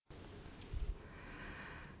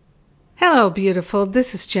Hello, beautiful.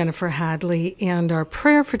 This is Jennifer Hadley, and our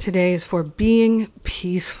prayer for today is for being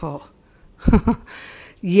peaceful.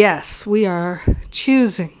 Yes, we are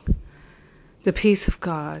choosing the peace of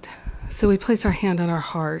God. So we place our hand on our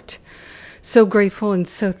heart. So grateful and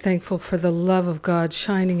so thankful for the love of God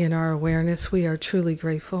shining in our awareness. We are truly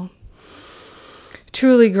grateful.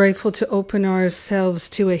 Truly grateful to open ourselves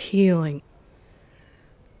to a healing.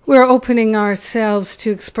 We're opening ourselves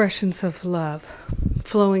to expressions of love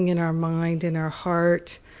flowing in our mind, in our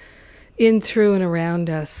heart, in, through, and around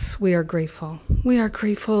us. We are grateful. We are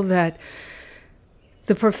grateful that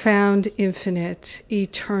the profound, infinite,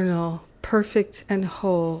 eternal, perfect, and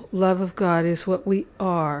whole love of God is what we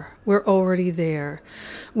are. We're already there.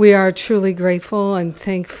 We are truly grateful and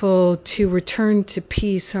thankful to return to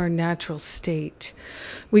peace, our natural state.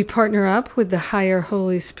 We partner up with the higher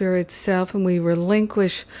Holy Spirit self, and we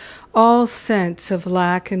relinquish all sense of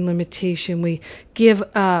lack and limitation. We give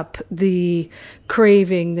up the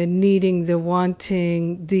craving, the needing, the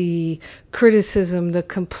wanting, the criticism, the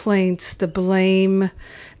complaints, the blame,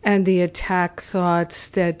 and the attack thoughts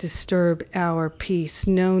that disturb our peace,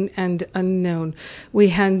 known and unknown. We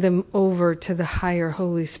hand them over to the higher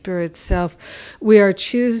Holy Spirit self. We are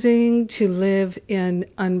choosing to live in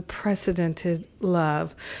unprecedented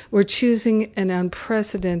love. We're choosing an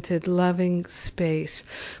unprecedented loving space.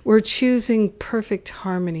 We're choosing perfect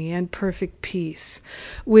harmony and perfect peace.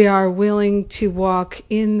 We are willing to walk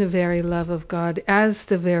in the very love of God, as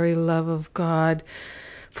the very love of God,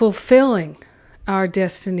 fulfilling our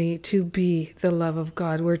destiny to be the love of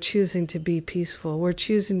God. We're choosing to be peaceful. We're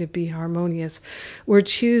choosing to be harmonious. We're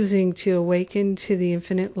choosing to awaken to the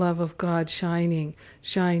infinite love of God shining,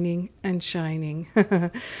 shining, and shining.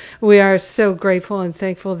 We are so grateful and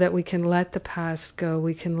thankful that we can let the past go.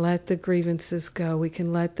 We can let the grievances go. We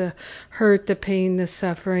can let the hurt, the pain, the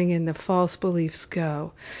suffering, and the false beliefs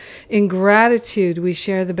go. In gratitude, we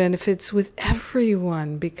share the benefits with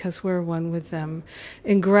everyone because we're one with them.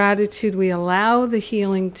 In gratitude, we allow the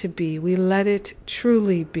healing to be. We let it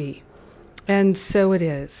truly be. And so it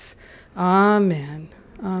is. Amen.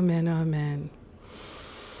 Amen. Amen.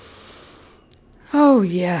 Oh,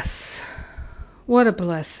 yes. What a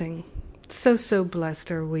blessing. So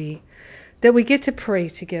blessed are we that we get to pray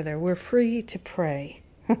together. We're free to pray.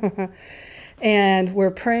 And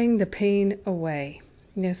we're praying the pain away.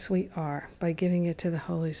 Yes, we are, by giving it to the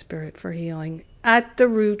Holy Spirit for healing at the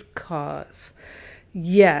root cause.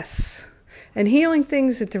 Yes. And healing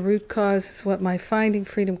things at the root cause is what my Finding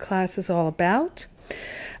Freedom class is all about.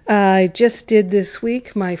 I just did this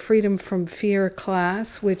week my Freedom from Fear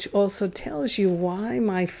class, which also tells you why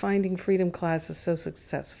my Finding Freedom class is so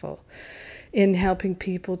successful in helping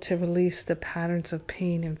people to release the patterns of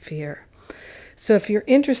pain and fear. So if you're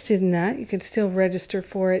interested in that, you can still register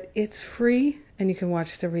for it. It's free, and you can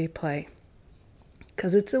watch the replay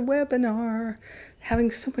because it's a webinar.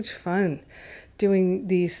 Having so much fun doing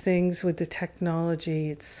these things with the technology.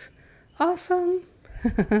 It's awesome.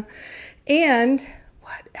 And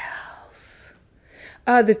what else?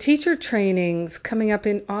 The teacher trainings coming up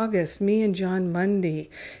in August, me and John Mundy.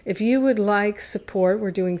 If you would like support,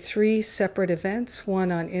 we're doing 3 separate events,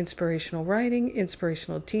 one on inspirational writing,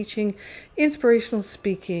 inspirational teaching, inspirational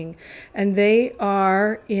speaking, and they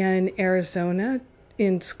are in Arizona,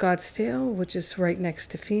 in Scottsdale, which is right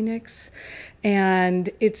next to Phoenix. And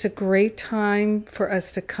it's a great time for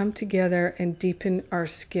us to come together and deepen our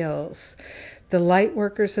skills. The light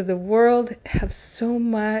workers of the world have so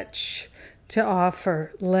much to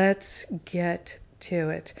offer. Let's get to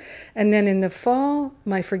it. And then in the fall,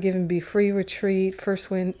 my Forgive and Be Free retreat,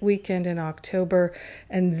 first weekend in October,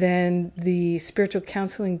 and then the Spiritual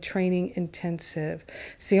Counseling Training Intensive.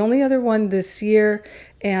 It's the only other one this year,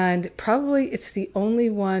 and probably it's the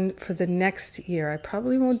only one for the next year. I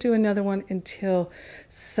probably won't do another one until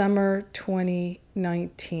summer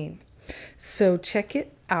 2019. So check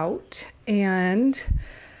it out and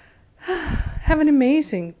have an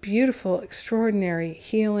amazing, beautiful, extraordinary,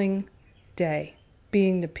 healing day.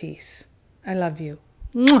 Being the peace. I love you.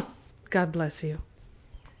 Mwah! God bless you.